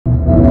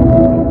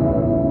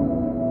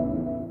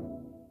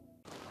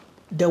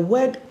the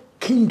word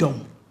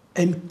kingdom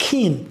and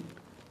king,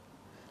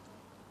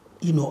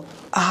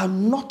 are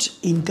not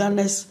in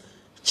Ghana's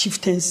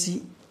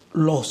chieftaincy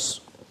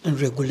laws and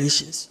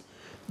regulations.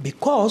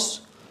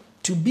 Because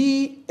to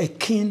be a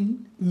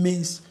king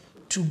means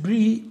to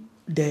be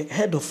the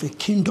head of a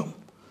kingdom.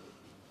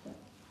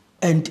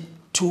 And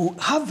to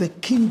have a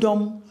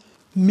kingdom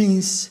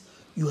means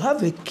you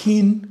have a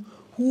king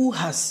who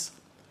has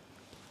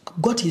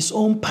got his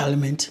own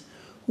parliament,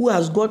 who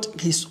has got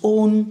his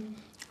own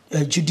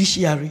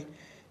judiciary,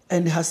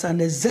 and has an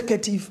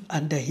executive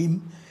under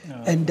him,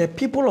 and the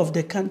people of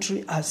the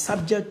country are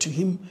subject to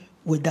him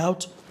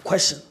without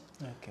question.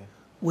 Okay.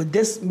 With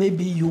this,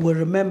 maybe you will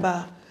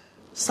remember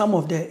some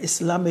of the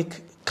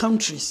Islamic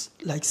countries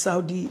like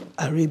Saudi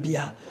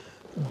Arabia,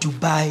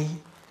 Dubai,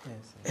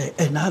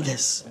 and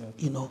others.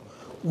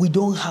 We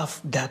don't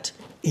have that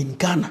in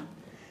Ghana.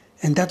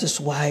 And that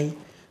is why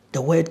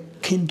the word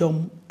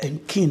kingdom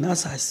and king,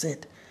 as I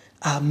said,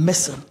 are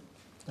missing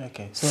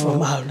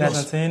from our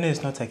laws. Asantehene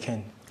is not a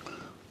king?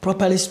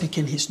 Properly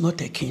speaking, he's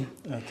not a king.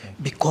 Okay.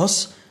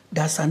 Because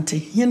the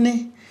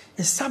Asantehene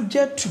is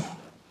subject to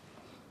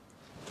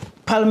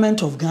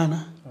Parliament of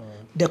Ghana,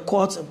 the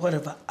courts,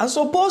 whatever, as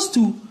opposed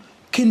to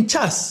King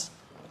Charles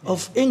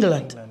of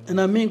England, and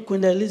I mean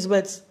Queen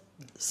Elizabeth's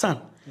son.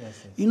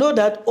 Yes. You know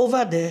that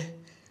over there,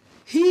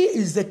 he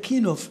is the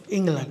king of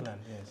England.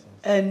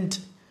 And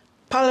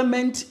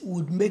Parliament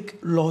would make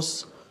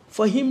laws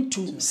for him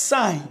to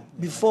sign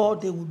before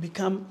they would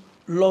become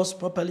laws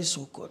properly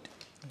so called.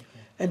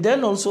 And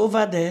then also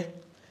over there,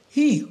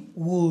 he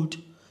would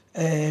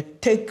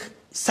take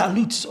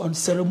salutes on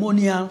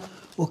ceremonial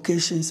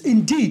occasions.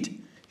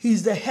 Indeed, he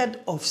is the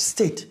head of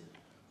state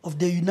of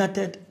the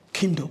United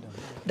Kingdom.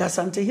 The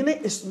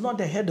Asantehene is not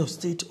the head of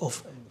state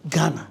of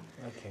Ghana.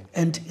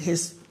 And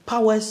his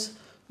powers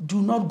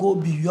do not go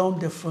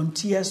beyond the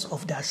frontiers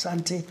of the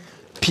Asante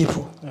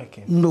people.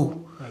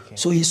 No.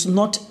 So he's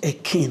not a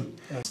king.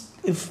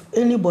 If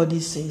anybody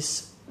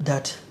says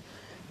that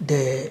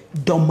the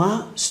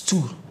Doma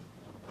stool,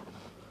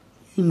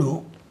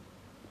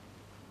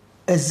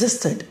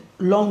 existed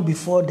long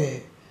before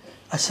the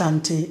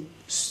Ashanti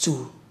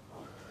stool,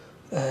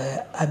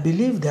 I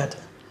believe that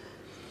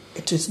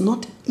it is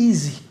not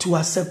easy to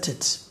accept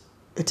it.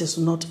 It is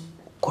not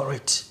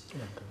correct.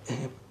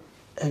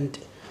 And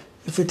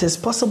if it is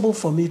possible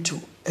for me to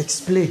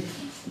explain,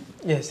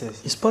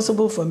 it's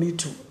possible for me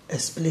to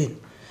explain,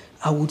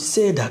 I would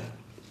say that,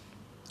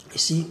 you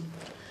see,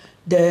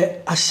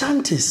 the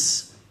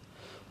Ashantis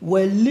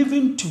were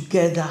living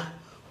together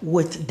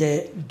with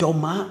the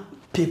Doma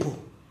people.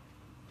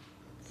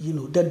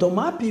 The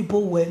Doma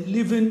people were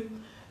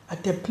living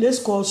at a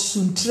place called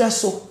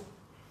Suntreso,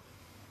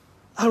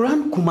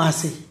 around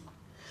Kumasi.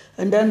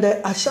 And then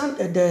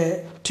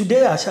the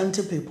today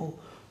Ashanti people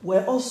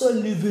were also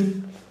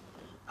living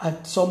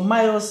at some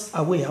miles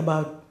away,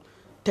 about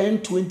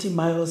 10, 20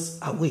 miles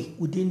away,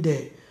 within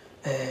the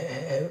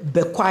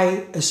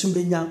Bekwai,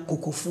 Esumbenya,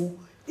 Kokofu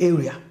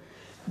area.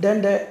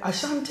 Then the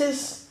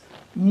Ashantis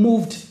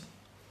moved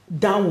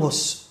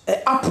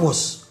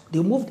upwards. They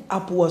moved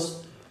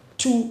upwards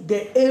to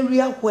the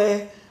area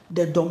where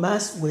the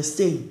Domas were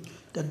staying.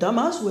 The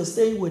Domas were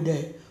staying with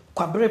the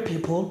Kwabre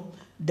people,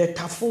 the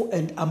Tafo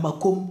and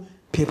Amakom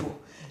people.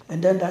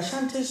 And then the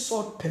Ashantis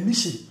sought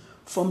permission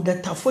from the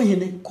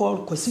Tafoyene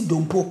called Kwasi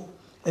Dompo,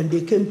 and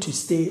they came to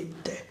stay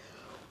there.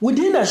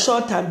 Within a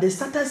short time, they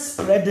started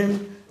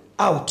spreading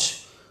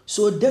out.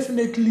 So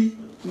definitely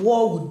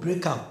war would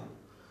break out.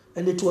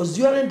 And it was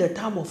during the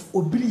time of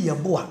Obiri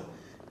Yabua,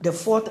 the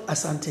fourth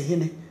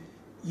Asantehene,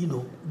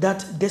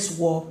 that this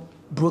war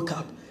broke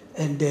out.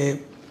 And the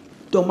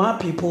Doma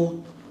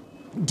people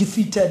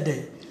defeated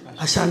the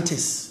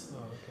Ashantis.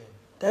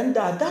 Then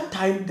at that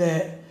time,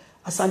 the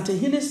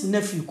Asantehene's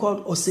nephew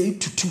called Osei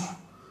Tutu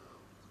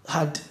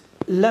had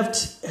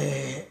left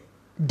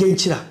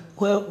Denchira,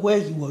 where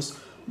he was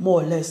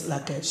more or less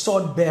like a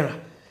sword bearer,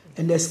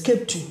 and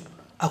escaped to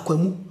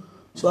Akwemu.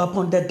 So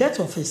upon the death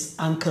of his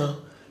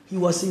uncle, he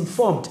was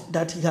informed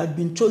that he had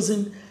been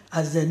chosen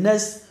as the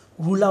next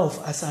ruler of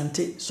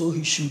Asante, so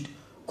he should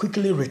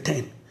quickly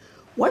return.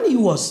 When he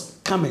was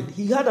coming,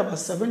 he had about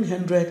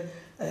 700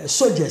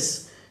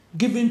 soldiers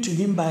given to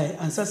him by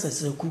Ansa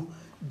Seseku,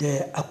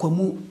 the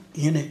Akwemu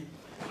Yene.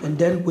 And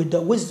then with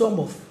the wisdom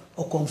of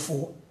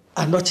Otumfuo,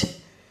 Anokye,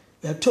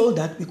 we are told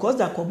that because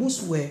the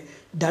Akwamus were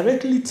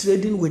directly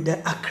trading with the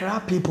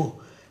Accra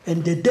people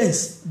and the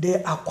Dens, they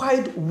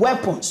acquired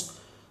weapons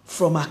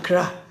from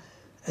Accra,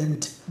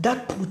 and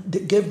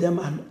that gave them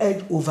an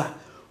edge over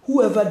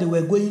whoever they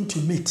were going to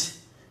meet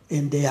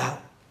in their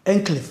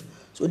enclave.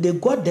 So they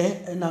got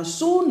there, and as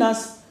soon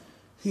as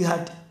he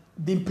had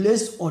been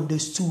placed on the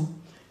stool,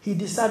 he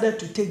decided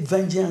to take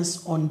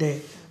vengeance on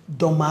the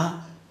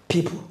Doma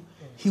people.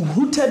 He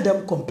rooted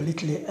them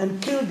completely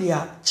and killed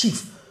their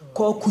chief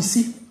called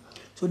Kusi.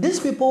 So these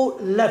people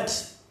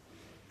left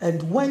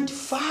and went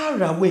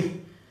far away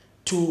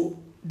to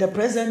the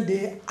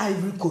present-day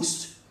Ivory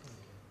Coast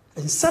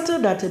and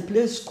settled at a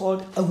place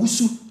called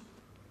Awusu.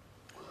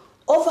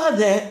 Over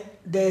there,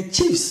 the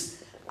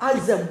chiefs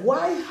asked them,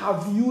 why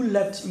have you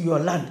left your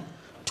land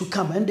to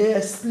come? And they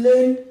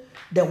explained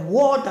the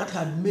war that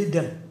had made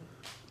them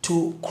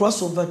to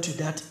cross over to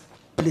that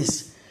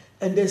place.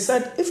 And they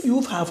said, if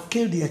you have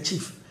killed your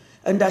chief,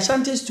 and the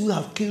Ashantis too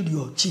have killed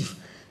your chief,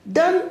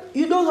 then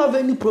you don't have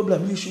any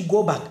problem, you should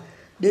go back.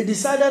 They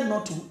decided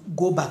not to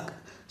go back.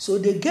 So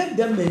they gave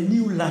them a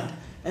new land,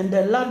 and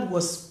the land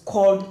was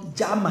called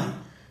German.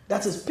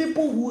 That is,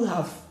 people who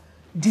have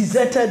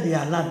deserted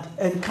their land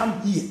and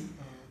come here.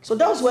 So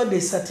that's where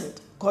they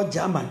settled, called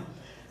German.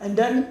 And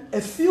then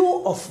a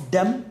few of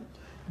them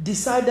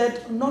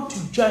decided not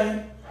to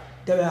join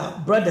their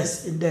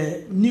brothers in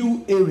the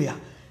new area.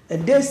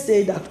 And they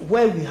stayed at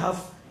where we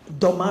have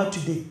Doma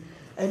today.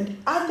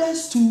 And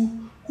others too,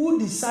 who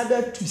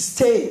decided to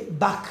stay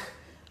back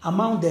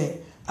among the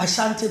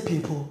Ashanti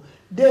people,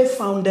 they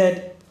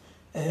founded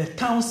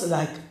towns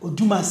like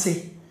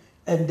Odumase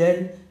and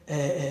then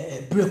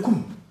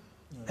Brekum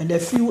and a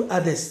few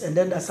others. And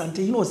then the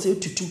Asante Hino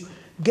Tutu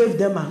gave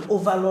them an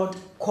overlord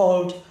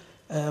called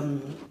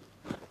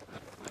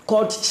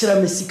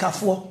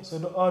Chiramisikafo.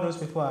 So all those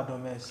people are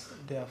Domas?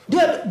 They are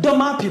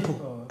Doma people.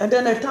 Oh. And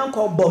then a town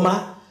called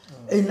Boma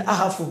in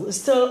Ahafo,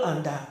 still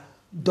under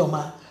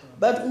Doma.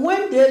 But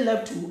when they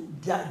left to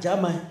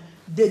Germany,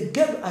 they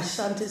gave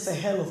Ashantis a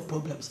hell of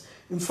problems.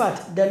 In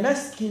fact, the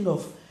next king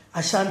of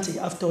Ashanti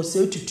after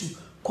Osei Tutu,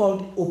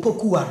 called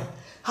Opokuwari,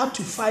 had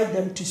to fight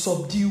them to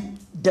subdue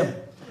them.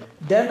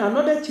 Then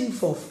another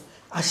chief of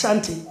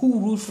Ashanti, who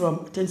ruled from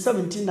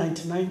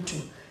 1799 to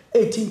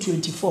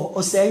 1824,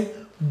 Osei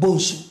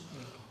Bonsu,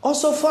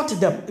 also fought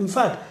them. In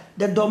fact,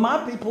 the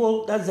Doma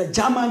people, that's the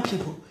German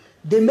people,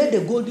 they made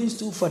a golden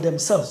stool for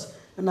themselves.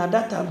 And at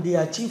that time,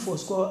 their chief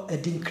was called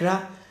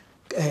Edinkra,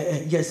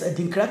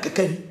 Edinkra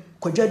Kakari,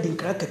 Koja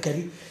Edinkra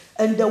Kakari.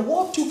 And the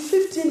war took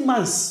 15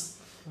 months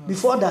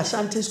before the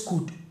Ashantis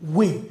could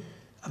win.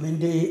 I mean,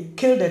 they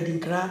killed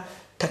Edinkra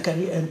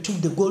Kakari and took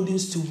the golden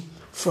stool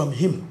from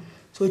him.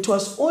 So it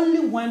was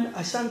only when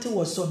Ashanti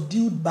was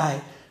subdued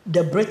by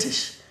the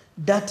British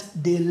that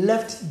they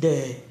left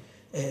the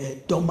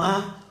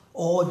Doma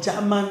or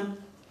German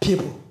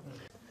people.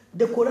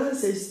 The Quran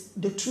says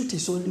the truth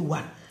is only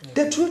one.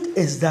 The truth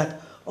is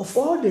that of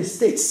all the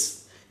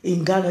states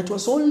in Ghana, it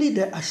was only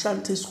the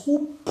Ashantis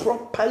who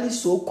properly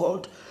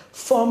so-called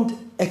formed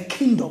a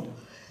kingdom.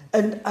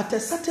 And at a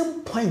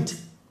certain point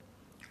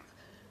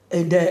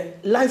in the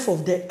life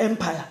of the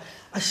empire,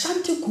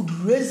 Ashanti could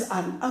raise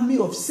an army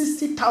of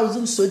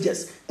 60,000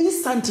 soldiers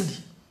instantly.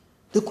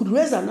 They could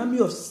raise an army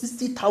of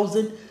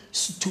 60,000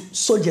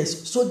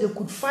 soldiers so they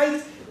could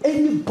fight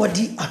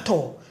anybody at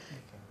all.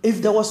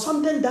 If there was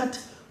something that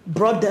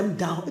brought them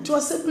down, it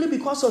was simply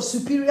because of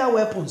superior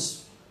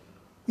weapons,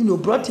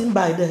 brought in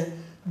by the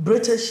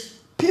British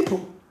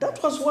people.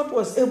 That was what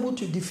was able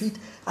to defeat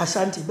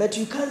Ashanti. But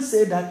you can't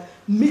say that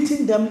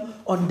meeting them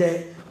on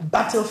the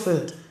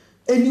battlefield,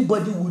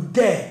 anybody would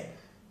dare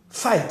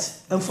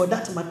fight, and for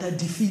that matter,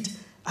 defeat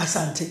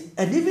Ashanti.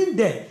 And even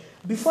then,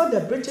 before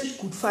the British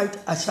could fight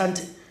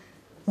Ashanti,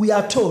 we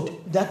are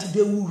told that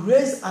they will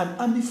raise an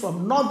army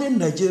from northern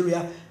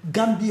Nigeria,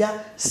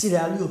 Gambia,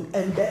 Sierra Leone,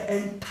 and the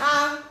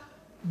entire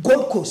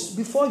Gold Coast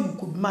before you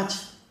could march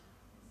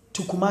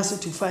to Kumasi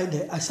to fight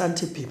the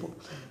Ashanti people.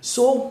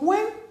 So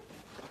when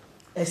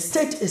a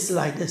state is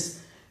like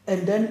this,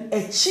 and then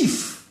a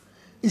chief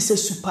is a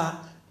super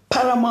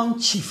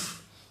paramount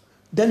chief,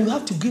 then you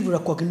have to give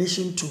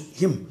recognition to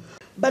him.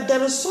 But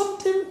there is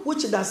something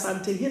which the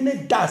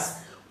Asantehene does,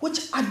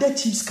 which other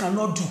chiefs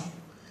cannot do,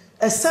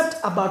 except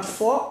about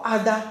 4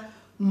 other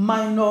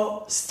minor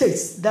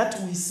states that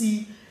we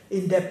see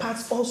in the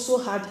past also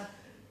had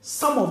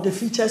some of the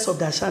features of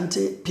the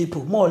Ashanti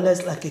people, more or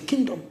less like a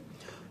kingdom.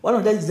 One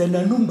of them is the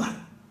Nanumba,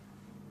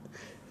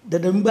 the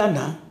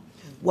Nanumbana.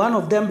 One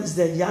of them is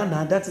the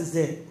Yana, that is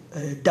the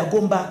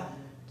Dagomba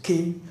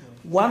king.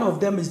 One of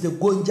them is the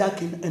Gonja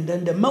king, and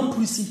then the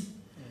Mamprisi.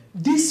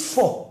 These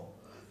 4,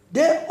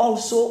 they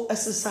also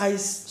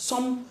exercise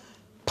some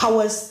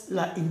powers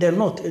like in the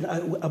north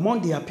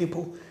among their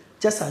people,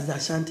 just as the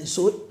Ashanti.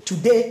 So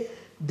today,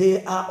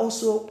 they are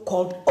also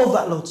called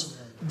overlords,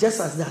 just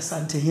as the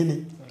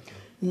Asantehene.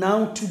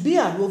 Now, to be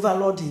an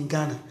overlord in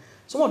Ghana,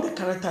 some of the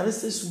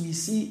characteristics we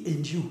see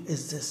in you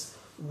is this.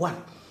 1,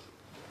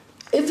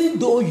 even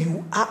though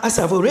you are, as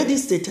I've already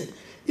stated,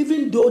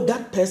 even though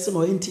that person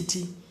or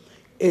entity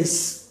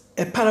is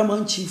a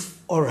paramount chief,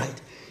 all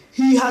right,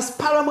 he has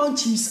paramount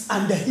chiefs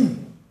under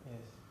him. Yes.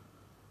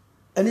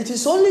 And it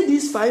is only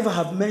these 5 I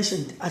have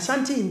mentioned,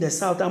 Ashanti in the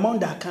south, among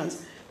the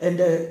Akans, and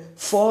the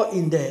 4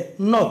 in the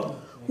north,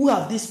 who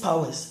have these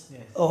powers,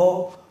 yes,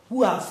 or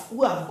who have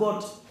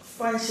got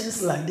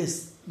functions like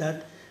this,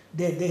 that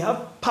they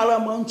have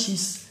paramount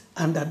chiefs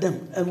under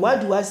them. And why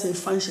do I say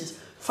functions?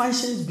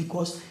 Functions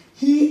because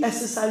he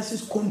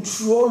exercises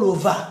control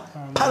over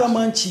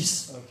paramount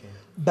chiefs. Okay.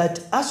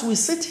 But as we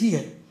sit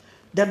here,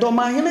 the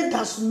Domahene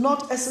does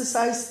not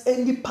exercise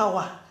any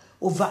power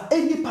over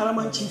any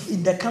paramount chief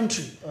in the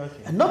country.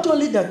 Okay. And not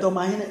only the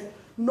Domahene,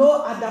 no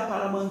other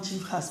paramount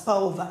chief has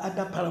power over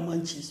other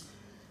paramount chiefs.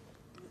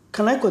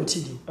 Can I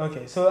continue?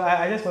 Okay, so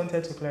I just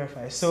wanted to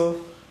clarify.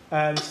 So,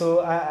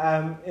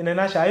 in a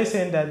nutshell, are you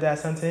saying that the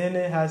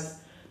Asantehene has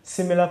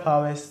similar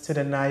powers to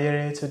the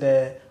Nayere, to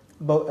the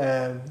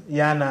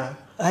Yana?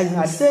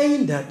 I'm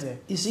saying that,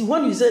 you see,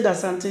 when you say that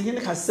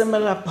Asantehene has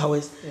similar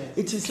powers,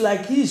 it is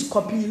like he is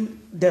copying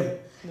them.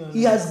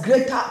 He has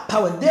greater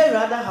power. They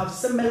rather have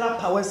similar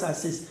powers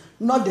as his,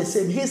 not the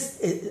same. His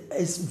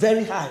is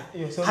very high.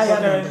 So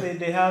currently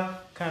they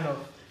have kind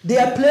of... They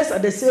are placed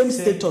at the same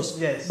status.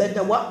 Yes. But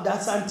the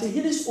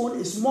Asantehene's own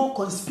is more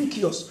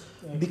conspicuous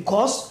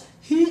because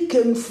he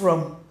came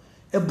from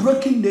a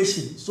broken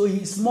nation, so he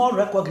is more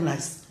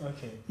recognized.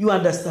 Okay. You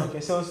understand?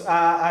 Okay, so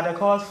are the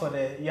calls for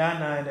the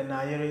Yana and the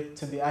Nayere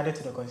to be added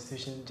to the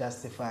constitution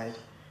justified?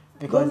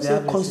 Because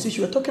the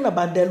constitution, we're talking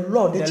about the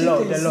law, the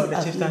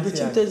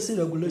chieftaincy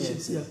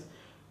regulations. Yes.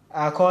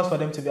 Are calls for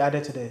them to be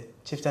added to the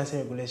chieftaincy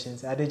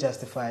regulations, are they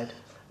justified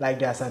like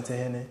the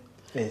Asantehene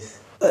is?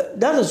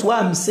 That is why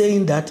I'm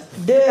saying that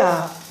they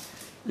are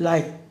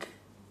like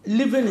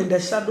living in the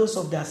shadows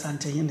of the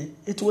Asantehene.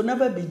 It will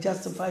never be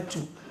justified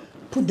to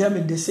put them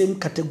in the same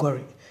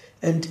category.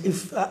 And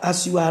if,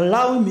 as you are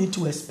allowing me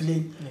to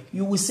explain,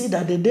 you will see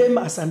that the name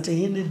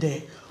Asantehene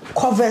there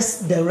covers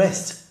the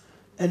rest,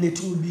 and it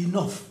will be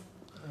enough.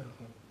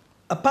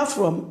 Apart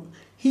from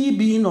he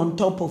being on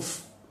top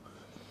of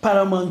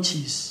paramount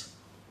chiefs,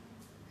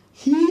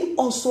 he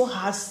also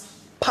has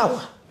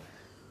power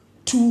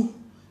to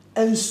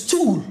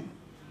install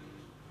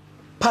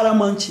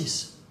paramount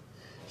chiefs.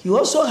 He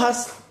also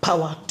has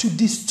power to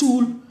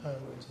distool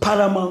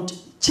paramount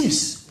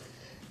chiefs.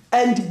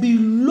 And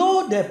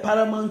below the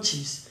paramount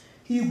chiefs,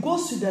 he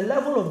goes to the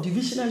level of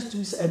divisional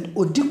chiefs and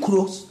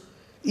odikros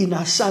in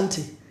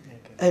Ashanti.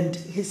 And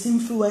his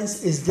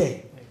influence is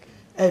there.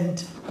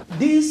 And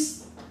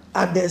these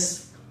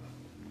others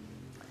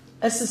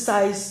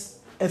exercise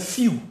a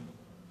few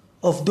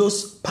of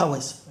those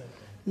powers.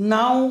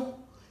 Now,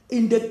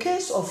 in the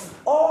case of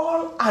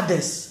all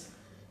others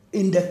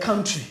in the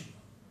country,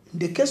 in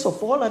the case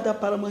of all other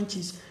paramount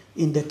chiefs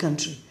in the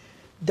country,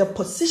 the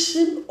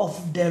position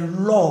of the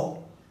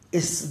law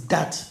is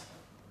that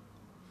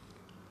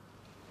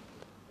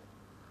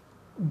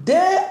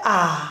they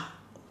are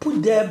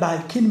put there by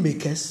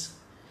kingmakers,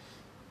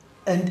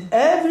 and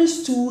every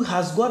stool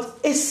has got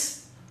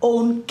its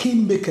own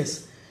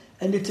kingmakers,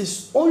 and it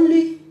is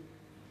only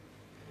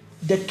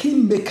the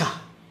kingmaker,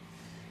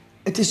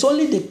 it is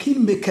only the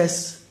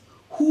kingmakers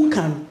who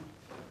can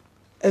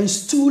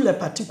install a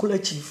particular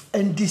chief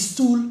and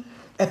distool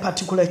a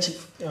particular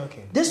chief.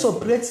 Okay. This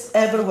operates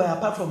everywhere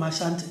apart from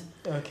Ashanti.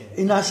 Okay.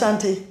 In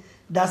Ashanti,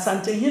 the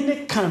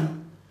Asantehene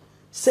can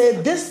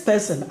say this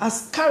person,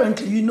 as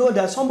currently you know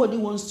that somebody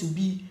wants to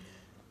be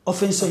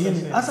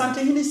Offensohene.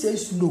 Asantehene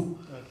says no.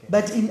 Okay.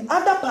 But in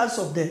other parts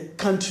of the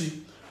country,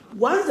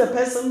 once the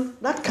person,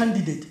 that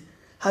candidate,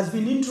 has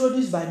been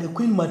introduced by the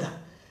Queen Mother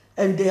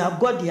and they have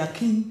got their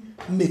king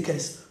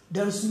makers,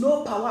 there is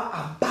no power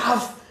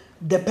above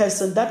the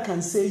person that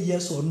can say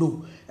yes or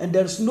no. And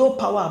there is no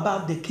power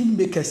above the king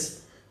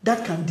makers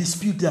that can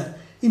dispute that.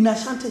 In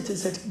Ashanti, it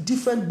is a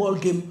different ball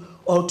game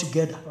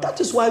altogether. Okay.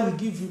 That is why we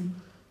give him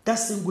that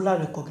singular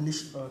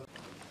recognition. Okay.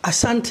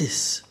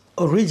 Ashantis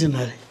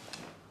originally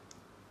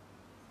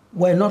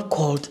were not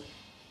called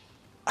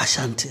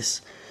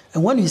Ashantis.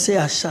 And when you say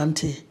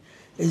Ashanti,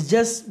 it's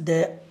just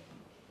the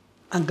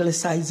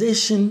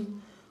anglicization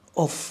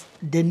of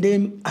the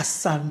name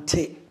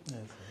Asante. Yes.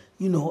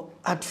 You know,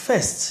 at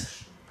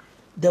first,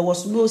 there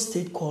was no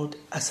state called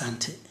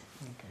Asante.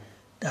 Okay.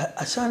 The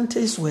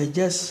Ashantis were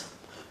just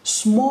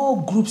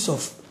small groups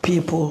of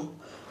people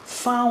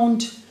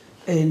found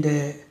in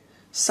the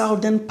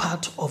southern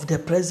part of the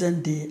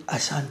present-day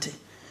Ashanti.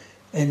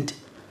 And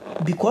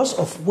because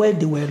of where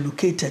they were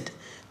located,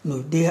 you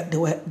know,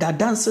 their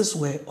dances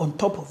were on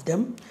top of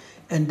them,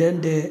 and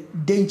then the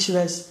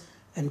dangerous,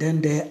 and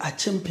then the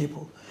Achim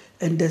people.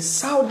 And the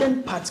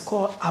southern part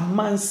called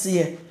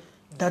Amansie,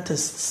 that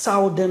is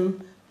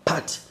southern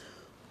part,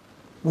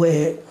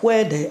 where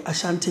the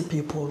Ashanti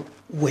people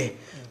were.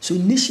 So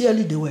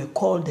initially they were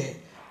called the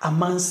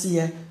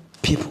Amansie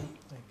people.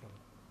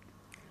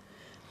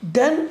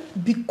 Then,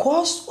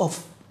 because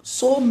of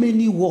so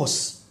many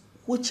wars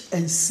which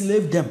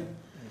enslaved them,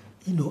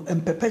 you know,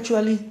 and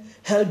perpetually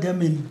held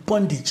them in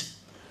bondage,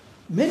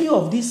 many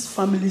of these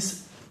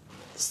families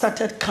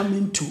started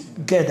coming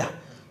together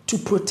to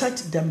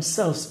protect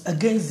themselves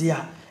against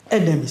their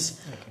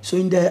enemies. Okay. So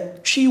in the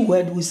Twi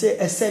word we say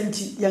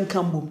Asante,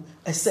 Yankambum,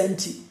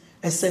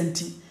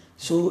 Asante.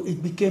 So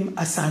it became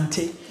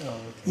Asante. Oh, okay.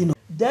 You know.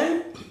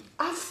 Then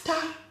after,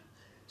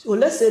 so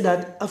let's say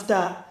that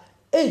after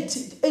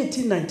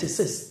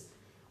 1896,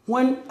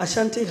 when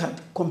Ashanti had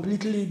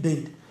completely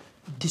been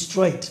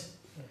destroyed, okay,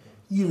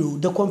 you know,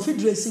 the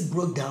Confederacy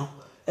broke down,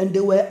 and they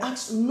were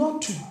asked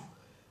not to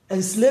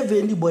enslave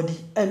anybody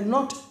and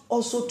not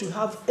also to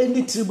have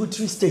any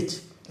tributary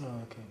state. Oh,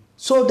 okay.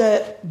 So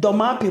the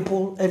Doma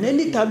people, and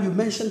anytime you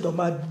mention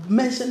Doma,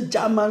 mention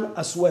German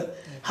as well, okay,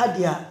 had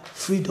their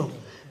freedom. Okay.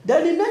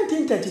 Then in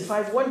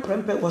 1935, when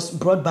Prempeh was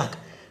brought back,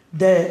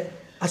 the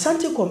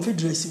Ashanti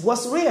Confederacy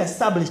was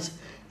re-established,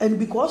 and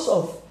because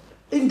of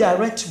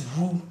indirect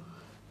rule,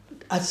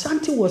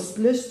 Ashanti was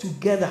placed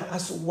together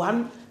as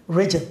one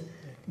region,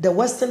 the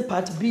western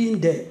part being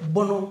the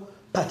Bono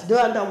part. They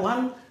were under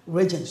one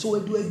region. So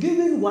they were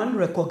given one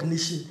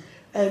recognition,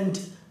 and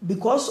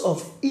because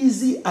of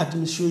easy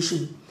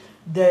administration,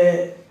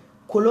 the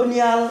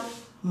colonial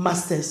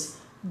masters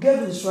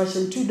gave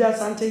instruction to the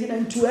Ashanti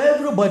and to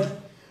everybody.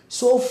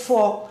 So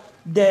for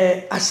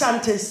the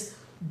Ashantis,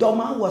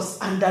 Doma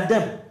was under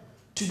them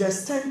to the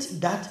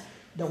extent that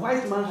the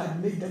white man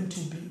had made them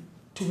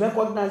to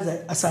recognize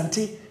the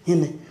Asante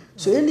Hine.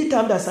 So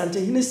anytime the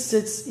Asante Hine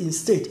sits in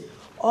state,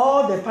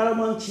 all the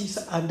paramount chiefs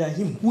under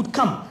him would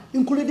come,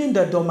 including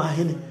the Doma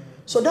Hine.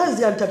 So that's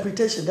the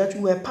interpretation that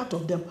we were part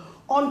of them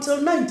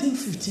until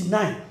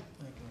 1959,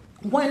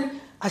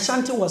 when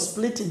Ashanti was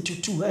split into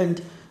two,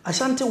 and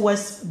Ashanti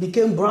West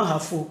became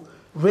Branhafo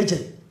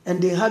region,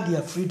 and they had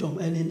their freedom.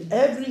 And in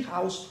every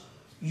house,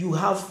 you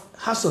have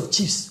House of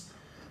Chiefs.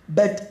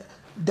 But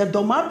the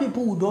Doma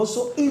people would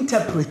also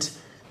interpret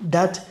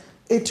that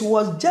it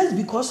was just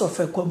because of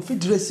a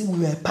confederacy we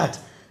were part.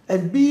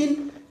 And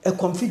being a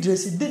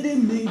confederacy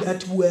didn't mean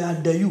that we were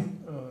under you.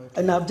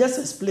 And I've just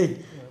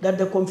explained that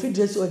the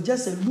confederacy was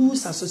just a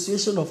loose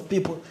association of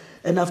people.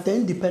 And after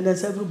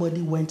independence,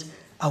 everybody went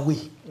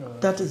away.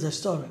 That is the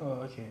story.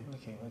 Okay.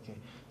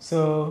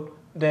 So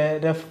the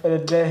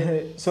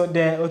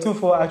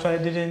Otumfuo actually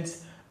didn't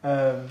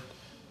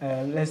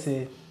let's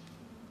say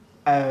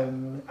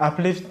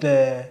uplift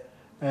the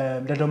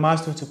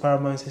Domas to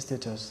paramount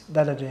status.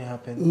 That didn't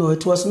happen. No,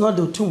 it was not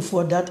the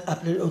Otumfuo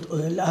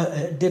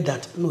that did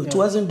that. No, it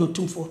wasn't the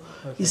Otumfuo.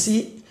 Okay. You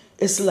see,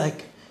 it's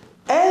like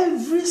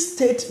every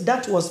state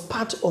that was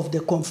part of the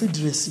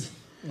confederacy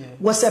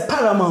was a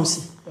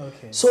paramountcy.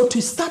 Okay. So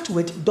to start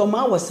with,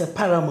 Doma was a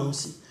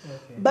paramountcy.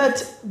 Okay.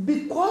 But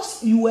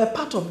because you were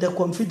part of the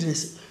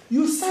confederacy,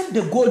 you served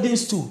the golden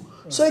stool.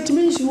 Okay. So it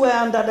means you were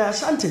under the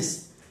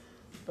Ashantis.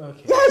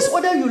 Okay. Yes,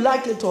 whether you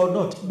like it or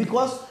not.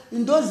 Because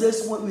in those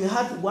days, we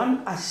had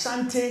one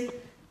Ashanti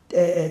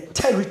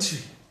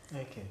territory.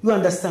 Okay. You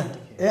understand?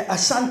 Okay.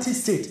 Ashanti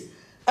state.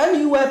 And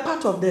you were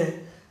part of the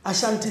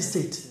Ashanti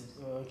state.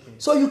 Okay.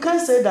 So you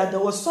can't say that there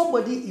was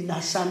somebody in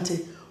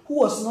Ashanti who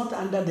was not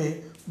under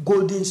the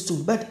golden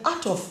stool. But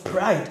out of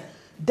pride,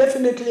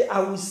 definitely I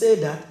would say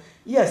that,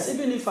 yes,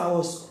 even if I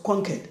was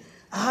conquered,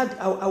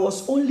 I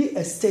was only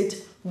a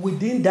state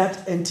within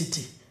that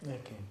entity.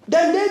 Okay.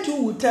 Then they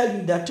too will tell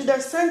you that to the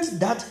extent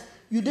that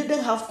you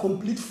didn't have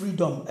complete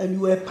freedom and you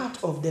were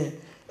part of the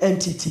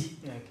entity,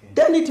 okay,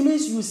 then it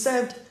means you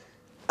served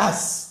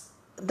us.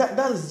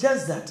 That is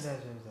just that.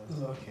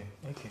 Okay.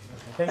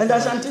 And the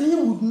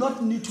Ashantini would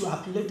not need to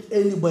uplift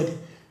anybody.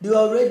 They were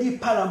already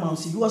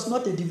paramount. It was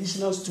not a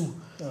divisional stool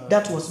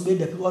that was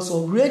made up. It was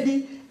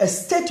already a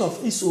state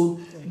of its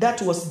own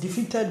that was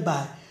defeated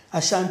by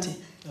Ashanti.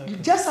 Okay.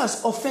 Just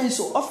as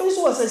Offenso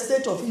was a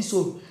state of its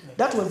own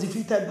that was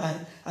defeated by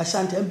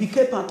Ashanti and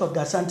became part of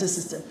the Ashanti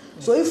system.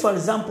 So if, for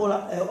example,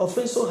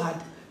 Offenso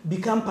had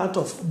become part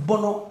of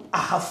Bono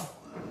Ahafo,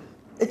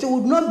 it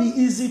would not be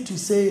easy to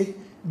say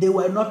they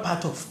were not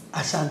part of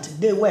Ashanti.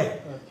 They were.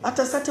 Okay. At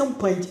a certain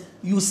point,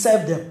 you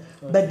served them.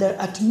 Okay. But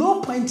at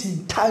no point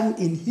in time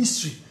in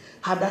history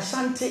had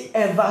Ashanti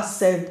ever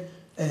served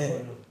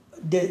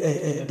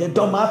the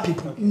Doma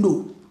people. Okay.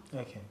 No.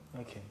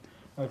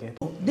 Okay.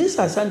 These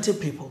Ashanti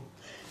people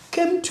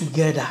came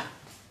together,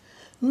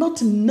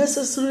 not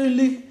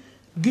necessarily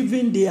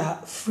giving their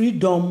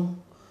freedom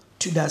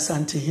to the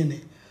Asante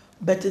Hine,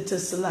 but it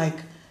is like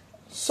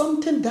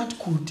something that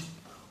could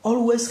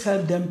always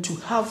help them to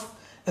have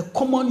a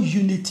common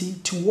unity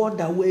to ward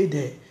away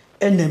the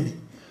enemy.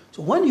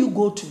 So when you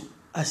go to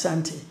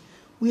Asante,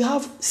 we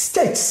have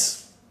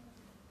states,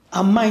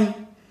 Amai,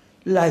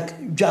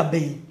 like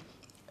Jabe,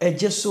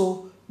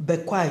 Ejeso,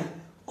 Bekwai,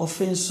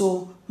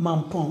 Offenso,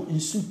 Mampong,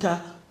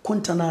 Nsuta,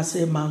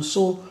 Kontanase,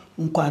 Manso,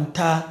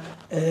 Nkwanta,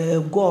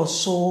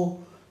 Goso,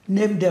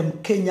 name them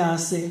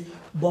Kenyase,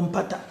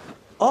 Bompata.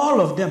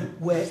 All of them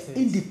were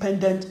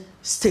independent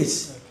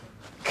states,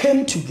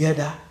 came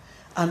together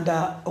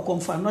under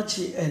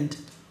Okomfanochi and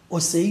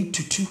Osei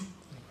Tutu.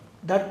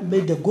 That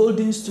made the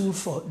golden stool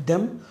for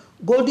them.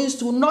 Golden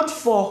stool not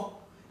for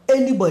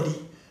anybody,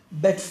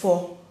 but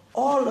for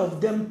all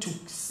of them to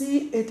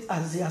see it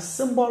as their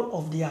symbol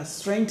of their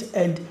strength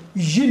and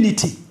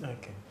unity.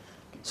 Okay.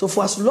 So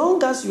for as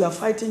long as you are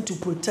fighting to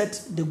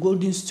protect the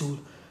golden stool,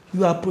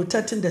 you are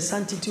protecting the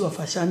sanctity of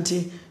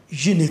Ashanti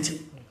unity.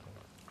 Okay.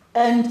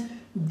 And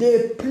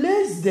they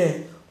placed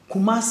the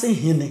Kumasi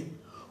Hine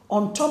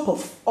on top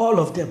of all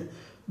of them,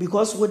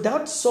 because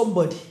without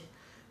somebody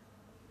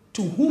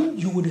to whom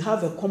you would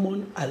have a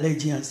common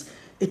allegiance,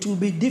 it will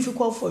be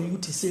difficult for you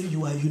to say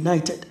you are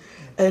united.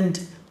 And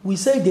we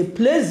say they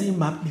place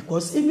him up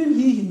because even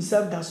he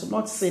himself does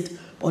not sit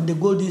on the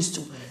golden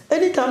stool.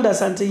 Anytime that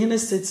Asante Hine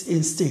sits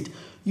in state,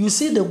 you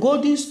see the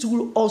golden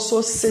stool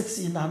also sits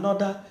in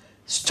another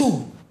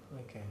stool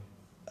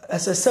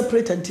as a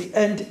separate entity.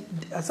 And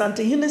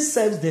Asante Hine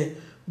serves the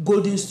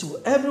golden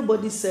stool.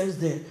 Everybody serves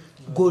the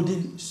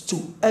golden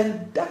stool.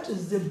 And that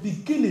is the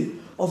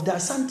beginning of the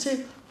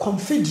Asante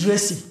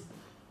Confederacy.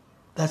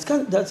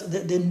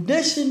 The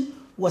nation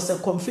was a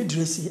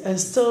confederacy and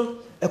still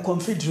a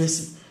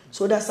confederacy.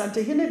 So the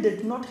Asantehene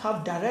did not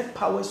have direct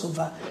powers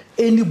over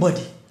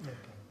anybody. Okay.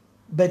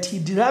 But he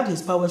derived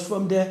his powers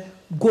from the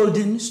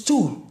golden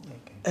stool.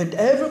 Okay. And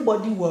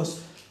everybody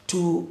was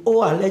to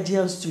owe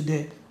allegiance to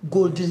the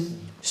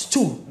golden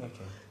stool. Okay.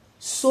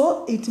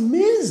 So it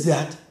means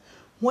that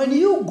when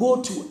you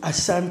go to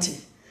Ashanti,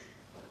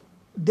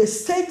 the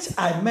states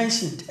I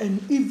mentioned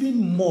and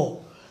even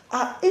more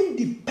are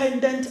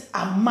independent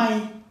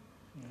Aman.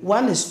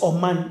 One is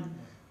Oman,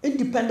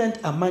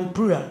 independent Aman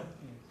plural.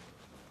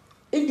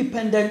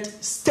 Independent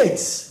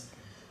states,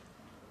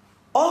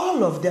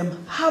 all of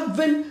them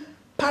having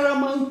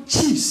paramount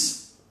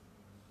chiefs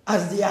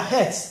as their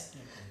heads.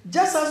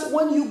 Just as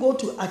when you go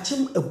to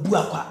Achim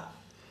Ebuakwa,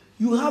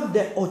 you have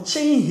the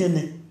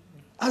Ocheihene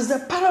as the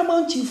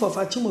paramount chief of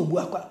Achim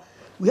Ebuakwa.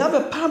 We have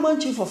a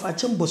paramount chief of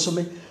Achim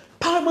Bosome,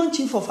 paramount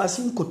chief of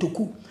Asim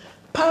Kotoku,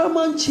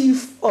 paramount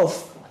chief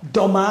of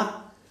Doma.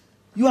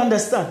 You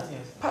understand?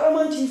 Yes.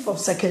 Paramount chief of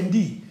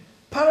Sekendi,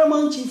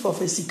 paramount chief of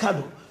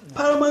Esikado,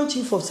 paramount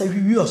chief of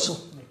Seviwioso.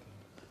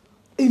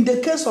 In the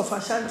case of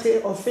Ashanti,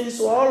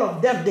 Offenso, all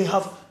of them, they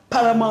have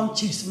paramount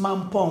chiefs,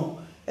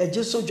 Mampong,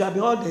 Ejeso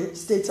Jabi, all the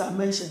states I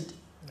mentioned.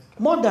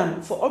 More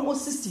than, for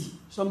almost 60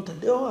 something,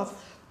 they all have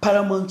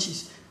paramount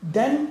chiefs.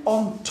 Then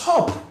on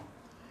top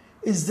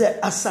is the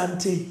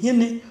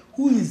Asantehene,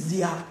 who is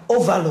their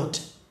overlord.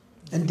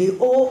 And they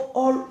all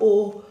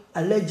owe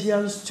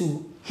allegiance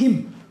to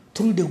him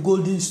through the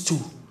golden stool.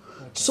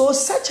 Okay. So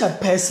such a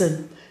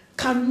person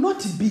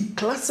cannot be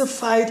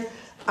classified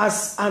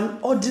as an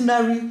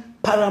ordinary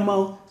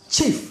paramount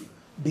chief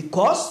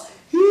because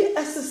he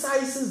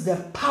exercises the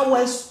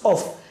powers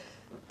of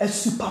a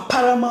super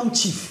paramount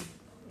chief.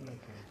 Okay.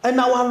 And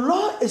our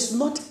law is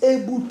not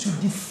able to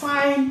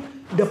define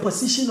the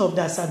position of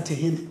the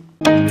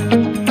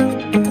Asantehene.